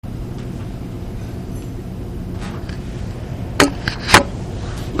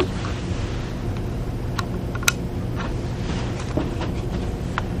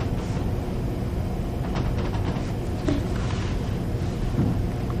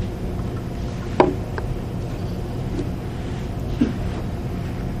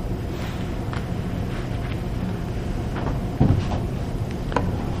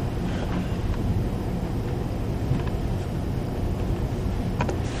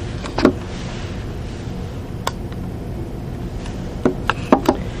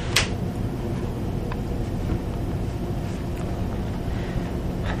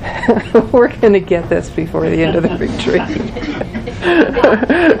We're going to get this before the end of the retreat.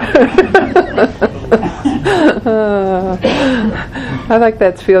 I like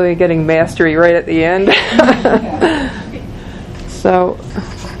that feeling of getting mastery right at the end. So,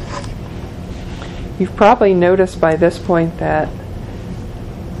 you've probably noticed by this point that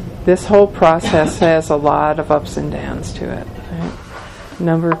this whole process has a lot of ups and downs to it. Right? A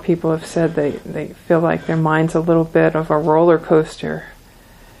number of people have said they feel like their mind's a little bit of a roller coaster,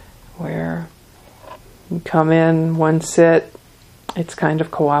 where you come in one sit, it's kind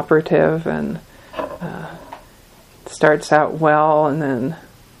of cooperative and starts out well, and then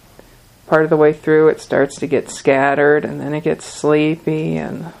part of the way through it starts to get scattered, and then it gets sleepy,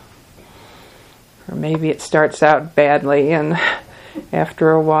 or maybe it starts out badly, and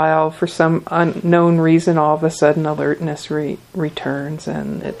after a while, for some unknown reason, all of a sudden alertness returns,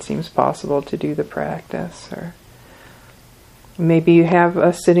 and it seems possible to do the practice. Or maybe you have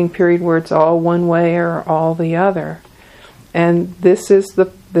a sitting period where it's all one way or all the other. And this is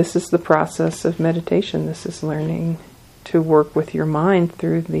the process of meditation. This is learning to work with your mind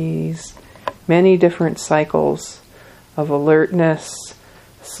through these many different cycles of alertness,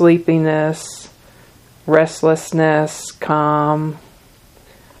 sleepiness, restlessness, calm,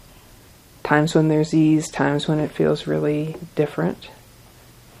 times when there's ease, times when it feels really difficult.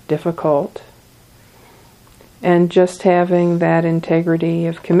 And just having that integrity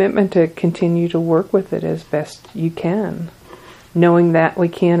of commitment to continue to work with it as best you can, knowing that we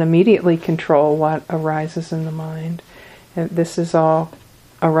can't immediately control what arises in the mind. And this is all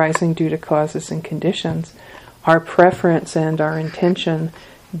arising due to causes and conditions. Our preference and our intention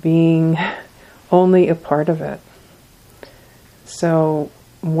being only a part of it. So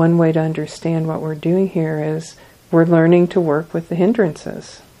one way to understand what we're doing here is we're learning to work with the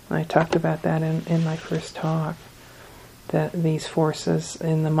hindrances. I talked about that in my first talk, that these forces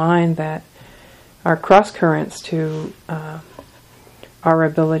in the mind that are cross currents to our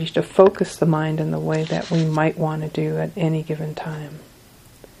ability to focus the mind in the way that we might want to do at any given time.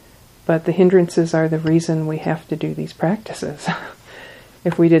 But the hindrances are the reason we have to do these practices.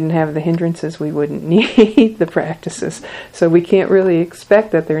 If we didn't have the hindrances, we wouldn't need the practices. So we can't really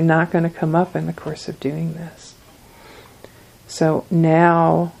expect that they're not going to come up in the course of doing this. So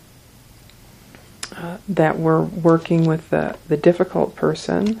now that we're working with the difficult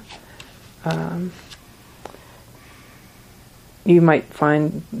person, you might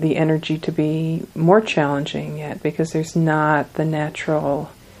find the energy to be more challenging yet, because there's not the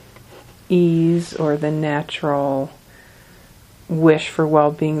natural ease or the natural wish for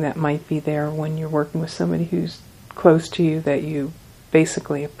well-being that might be there when you're working with somebody who's close to you that you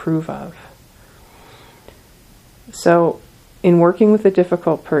basically approve of. So in working with a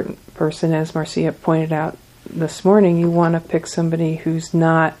difficult person, as Marcia pointed out this morning, you want to pick somebody who's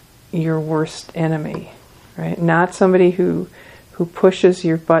not your worst enemy, right? Not somebody who pushes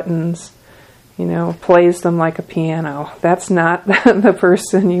your buttons, plays them like a piano. That's not the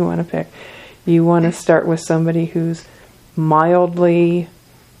person you want to pick. You want to start with somebody who's mildly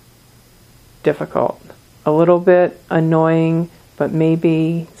difficult, a little bit annoying, but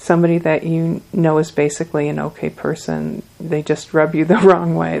maybe somebody that you know is basically an okay person. They just rub you the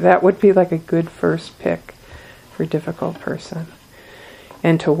wrong way. That would be like a good first pick for difficult person,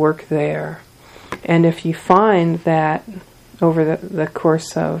 and to work there. And if you find that over the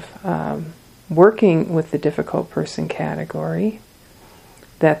course of working with the difficult person category,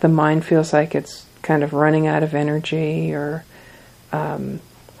 that the mind feels like it's kind of running out of energy, or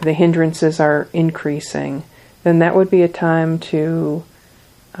the hindrances are increasing, then that would be a time to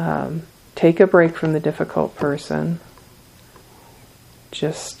take a break from the difficult person.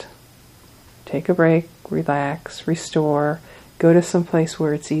 Just take a break, relax, restore, go to some place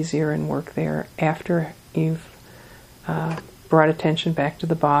where it's easier and work there after you've brought attention back to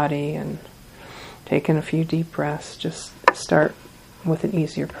the body and taken a few deep breaths. Just start with an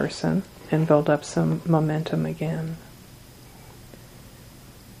easier person and build up some momentum again.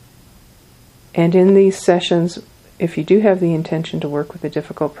 And in these sessions, if you do have the intention to work with a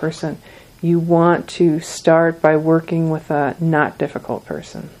difficult person, you want to start by working with a not difficult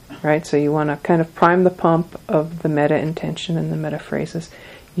person, right? So you want to kind of prime the pump of the metta intention and the metta phrases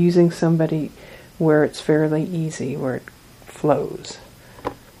using somebody where it's fairly easy, where it flows.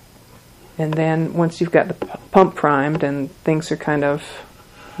 And then once you've got the pump primed and things are kind of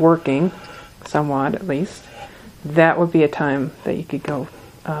working, somewhat at least, that would be a time that you could go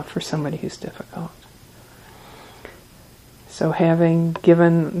for somebody who's difficult. So having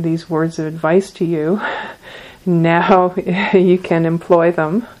given these words of advice to you, now you can employ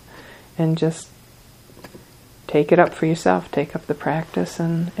them and just take it up for yourself. Take up the practice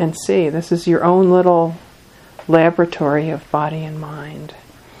and see. This is your own little laboratory of body and mind.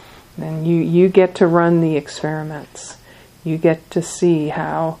 And you get to run the experiments. You get to see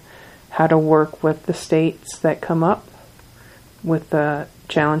how to work with the states that come up, with the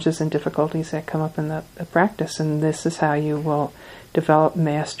challenges and difficulties that come up in the practice. And this is how you will develop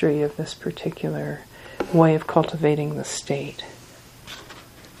mastery of this particular way of cultivating the state.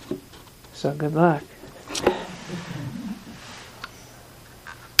 So good luck.